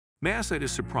NASA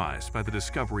is surprised by the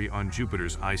discovery on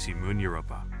Jupiter's icy moon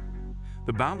Europa.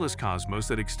 The boundless cosmos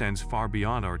that extends far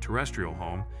beyond our terrestrial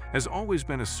home has always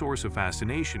been a source of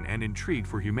fascination and intrigue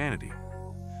for humanity.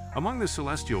 Among the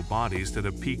celestial bodies that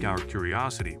have piqued our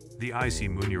curiosity, the icy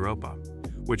moon Europa,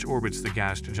 which orbits the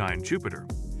gas giant Jupiter,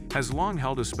 has long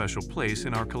held a special place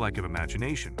in our collective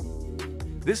imagination.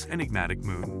 This enigmatic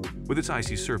moon, with its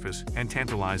icy surface and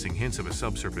tantalizing hints of a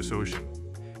subsurface ocean,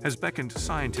 has beckoned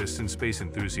scientists and space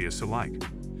enthusiasts alike,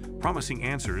 promising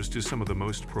answers to some of the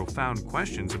most profound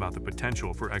questions about the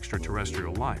potential for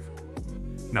extraterrestrial life.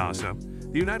 NASA,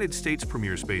 the United States'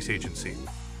 premier space agency,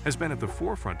 has been at the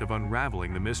forefront of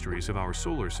unraveling the mysteries of our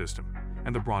solar system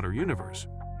and the broader universe.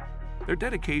 Their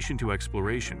dedication to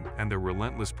exploration and their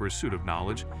relentless pursuit of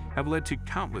knowledge have led to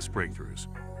countless breakthroughs.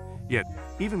 Yet,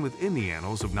 even within the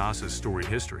annals of NASA's storied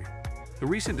history, the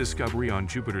recent discovery on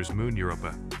Jupiter's moon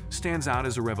Europa stands out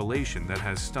as a revelation that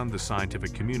has stunned the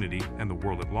scientific community and the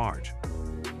world at large.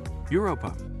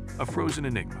 Europa, a frozen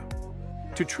enigma.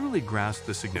 To truly grasp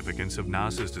the significance of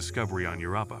NASA's discovery on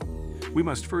Europa, we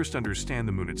must first understand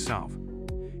the moon itself.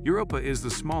 Europa is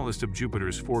the smallest of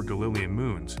Jupiter's 4 Galilean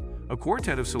moons, a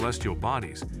quartet of celestial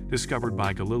bodies discovered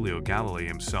by Galileo Galilei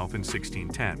himself in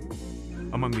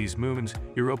 1610. Among these moons,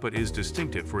 Europa is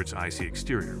distinctive for its icy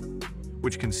exterior,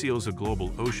 which conceals a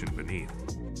global ocean beneath.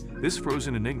 This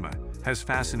frozen enigma has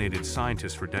fascinated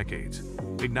scientists for decades,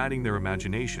 igniting their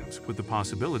imaginations with the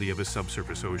possibility of a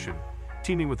subsurface ocean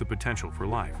teeming with the potential for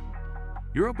life.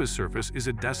 Europa's surface is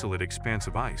a desolate expanse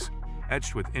of ice,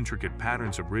 etched with intricate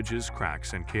patterns of ridges,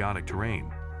 cracks, and chaotic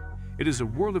terrain. It is a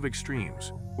world of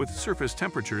extremes, with surface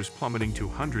temperatures plummeting to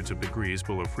hundreds of degrees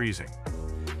below freezing.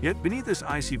 Yet beneath this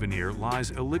icy veneer lies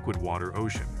a liquid water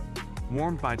ocean,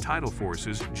 warmed by tidal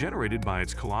forces generated by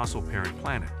its colossal parent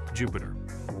planet, Jupiter.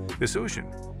 This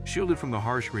ocean, shielded from the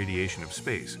harsh radiation of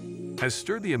space, has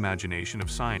stirred the imagination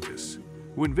of scientists,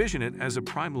 who envision it as a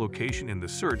prime location in the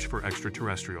search for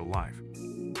extraterrestrial life.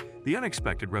 The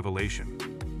unexpected revelation.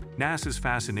 NASA's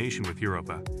fascination with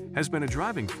Europa has been a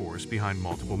driving force behind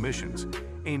multiple missions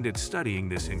aimed at studying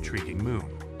this intriguing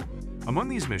moon. Among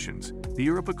these missions, the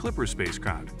Europa Clipper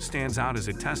spacecraft stands out as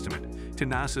a testament to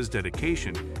NASA's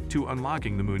dedication to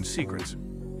unlocking the moon's secrets.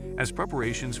 As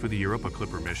preparations for the Europa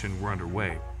Clipper mission were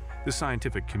underway, the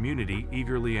scientific community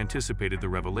eagerly anticipated the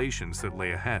revelations that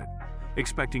lay ahead,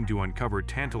 expecting to uncover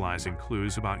tantalizing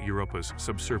clues about Europa's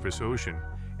subsurface ocean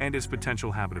and its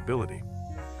potential habitability.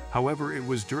 However, it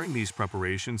was during these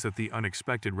preparations that the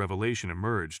unexpected revelation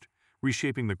emerged,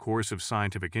 reshaping the course of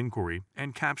scientific inquiry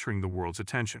and capturing the world's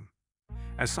attention.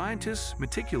 As scientists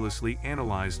meticulously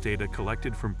analyzed data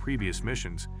collected from previous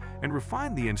missions and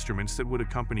refined the instruments that would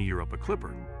accompany Europa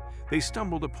Clipper, they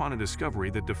stumbled upon a discovery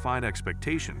that defied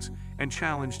expectations and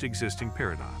challenged existing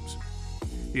paradigms.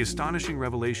 The astonishing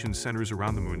revelation centers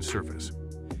around the moon's surface.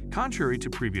 Contrary to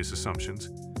previous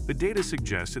assumptions, the data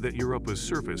suggested that Europa's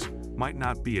surface might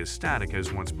not be as static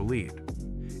as once believed.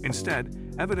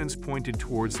 Instead, evidence pointed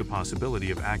towards the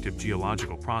possibility of active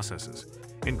geological processes,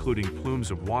 including plumes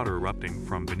of water erupting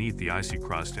from beneath the icy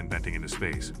crust and venting into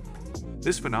space.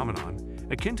 This phenomenon,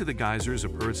 akin to the geysers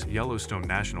of Earth's Yellowstone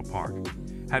National Park,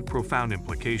 had profound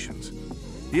implications.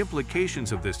 The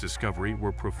implications of this discovery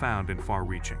were profound and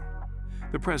far-reaching.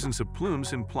 The presence of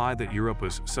plumes implied that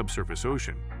Europa's subsurface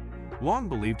ocean, long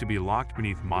believed to be locked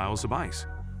beneath miles of ice,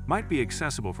 might be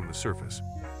accessible from the surface.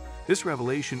 This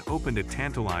revelation opened a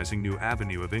tantalizing new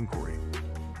avenue of inquiry: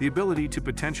 the ability to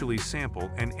potentially sample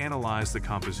and analyze the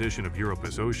composition of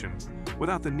Europa's ocean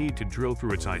without the need to drill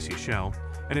through its icy shell,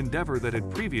 an endeavor that had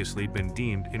previously been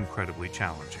deemed incredibly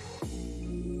challenging.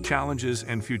 Challenges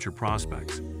and future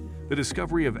prospects. The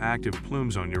discovery of active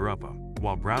plumes on Europa,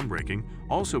 while groundbreaking,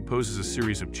 also poses a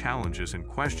series of challenges and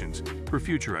questions for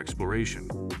future exploration.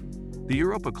 The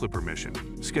Europa Clipper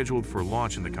mission, scheduled for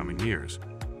launch in the coming years,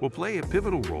 will play a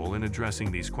pivotal role in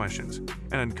addressing these questions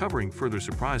and uncovering further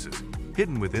surprises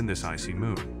hidden within this icy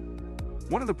moon.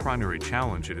 One of the primary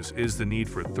challenges is the need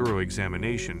for thorough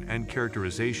examination and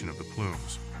characterization of the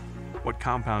plumes. What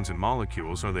compounds and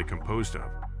molecules are they composed of?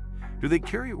 Do they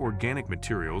carry organic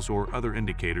materials or other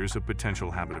indicators of potential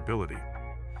habitability?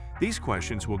 These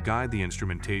questions will guide the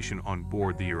instrumentation on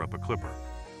board the Europa Clipper,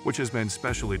 which has been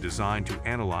specially designed to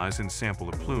analyze and sample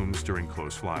the plumes during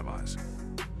close flybys.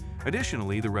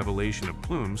 Additionally, the revelation of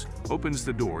plumes opens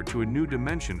the door to a new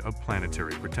dimension of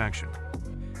planetary protection.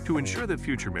 To ensure that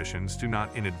future missions do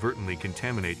not inadvertently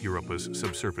contaminate Europa's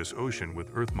subsurface ocean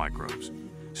with Earth microbes,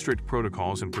 strict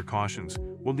protocols and precautions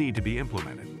will need to be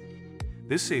implemented.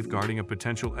 This safeguarding of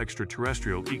potential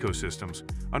extraterrestrial ecosystems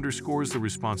underscores the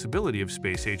responsibility of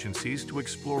space agencies to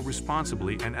explore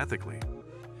responsibly and ethically.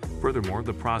 Furthermore,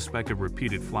 the prospect of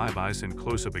repeated flybys and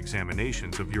close-up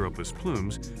examinations of Europa's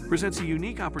plumes presents a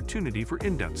unique opportunity for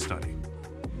in-depth study.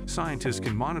 Scientists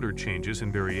can monitor changes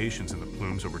and variations in the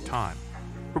plumes over time,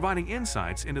 providing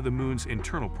insights into the Moon's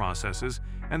internal processes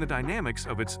and the dynamics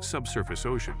of its subsurface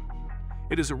ocean.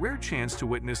 It is a rare chance to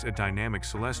witness a dynamic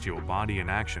celestial body in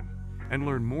action and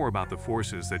learn more about the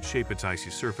forces that shape its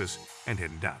icy surface and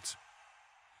hidden depths.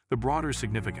 The broader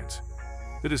significance.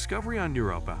 The discovery on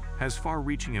Europa has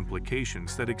far-reaching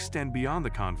implications that extend beyond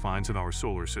the confines of our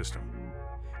solar system.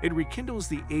 It rekindles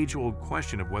the age-old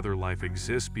question of whether life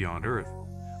exists beyond Earth,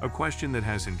 a question that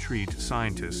has intrigued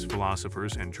scientists,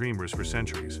 philosophers, and dreamers for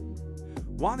centuries.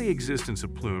 While the existence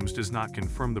of plumes does not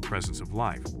confirm the presence of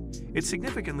life, it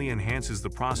significantly enhances the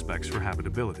prospects for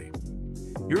habitability.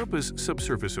 Europa's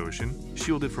subsurface ocean,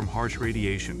 shielded from harsh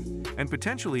radiation and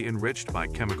potentially enriched by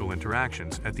chemical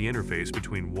interactions at the interface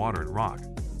between water and rock,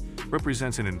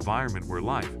 represents an environment where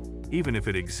life, even if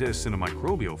it exists in a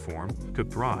microbial form,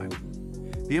 could thrive.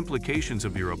 The implications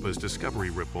of Europa's discovery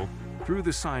ripple through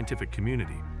the scientific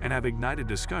community and have ignited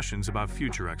discussions about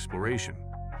future exploration.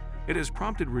 It has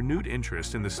prompted renewed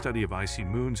interest in the study of icy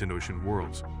moons and ocean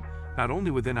worlds, not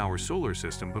only within our solar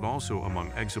system but also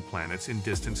among exoplanets in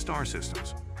distant star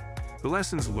systems. The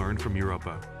lessons learned from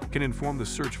Europa can inform the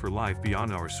search for life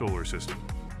beyond our solar system,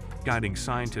 guiding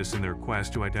scientists in their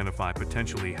quest to identify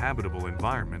potentially habitable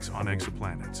environments on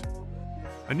exoplanets.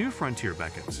 A new frontier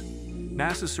beckons.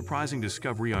 NASA's surprising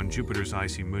discovery on Jupiter's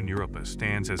icy moon Europa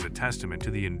stands as a testament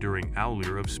to the enduring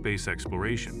allure of space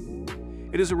exploration.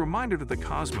 It is a reminder that the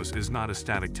cosmos is not a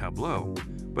static tableau,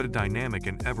 but a dynamic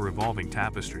and ever-evolving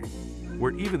tapestry,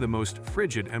 where even the most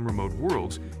frigid and remote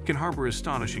worlds can harbor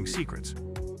astonishing secrets.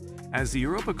 As the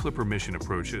Europa Clipper mission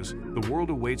approaches, the world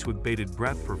awaits with bated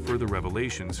breath for further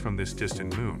revelations from this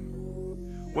distant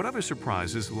moon. What other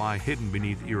surprises lie hidden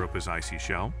beneath Europa's icy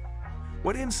shell?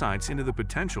 What insights into the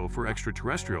potential for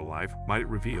extraterrestrial life might it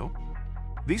reveal?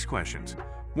 These questions,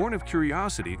 born of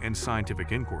curiosity and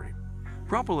scientific inquiry,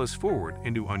 propel us forward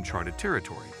into uncharted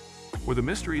territory, where the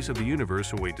mysteries of the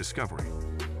universe await discovery.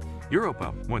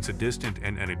 Europa, once a distant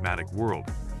and enigmatic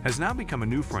world, has now become a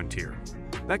new frontier,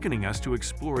 beckoning us to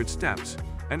explore its depths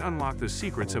and unlock the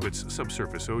secrets of its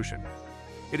subsurface ocean.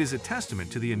 It is a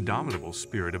testament to the indomitable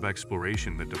spirit of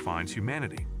exploration that defines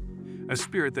humanity, a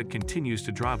spirit that continues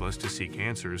to drive us to seek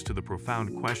answers to the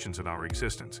profound questions of our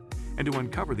existence and to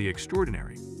uncover the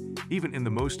extraordinary, even in the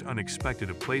most unexpected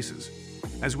of places.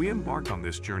 As we embark on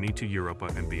this journey to Europa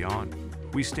and beyond,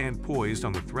 we stand poised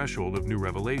on the threshold of new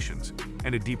revelations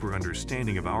and a deeper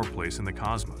understanding of our place in the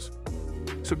cosmos.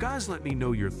 So guys, let me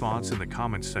know your thoughts in the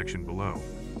comments section below.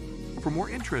 For more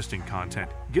interesting content,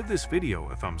 give this video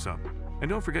a thumbs up, and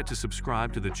don't forget to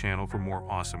subscribe to the channel for more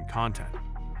awesome content.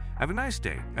 Have a nice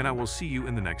day, and I will see you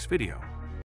in the next video.